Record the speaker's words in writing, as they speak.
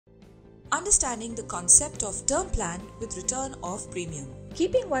Understanding the concept of term plan with return of premium.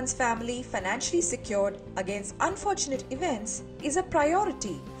 Keeping one's family financially secured against unfortunate events is a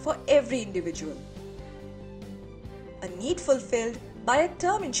priority for every individual. A need fulfilled by a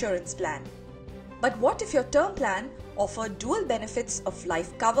term insurance plan. But what if your term plan offered dual benefits of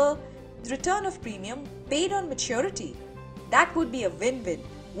life cover, the return of premium paid on maturity? That would be a win-win,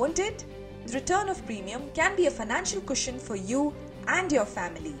 wouldn't it? The return of premium can be a financial cushion for you and your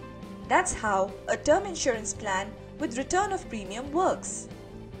family. That's how a term insurance plan with return of premium works.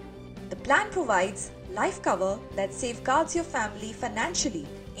 The plan provides life cover that safeguards your family financially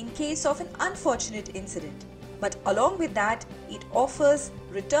in case of an unfortunate incident. But along with that, it offers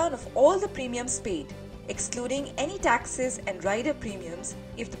return of all the premiums paid, excluding any taxes and rider premiums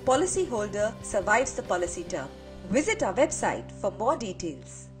if the policyholder survives the policy term. Visit our website for more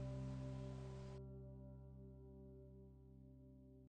details.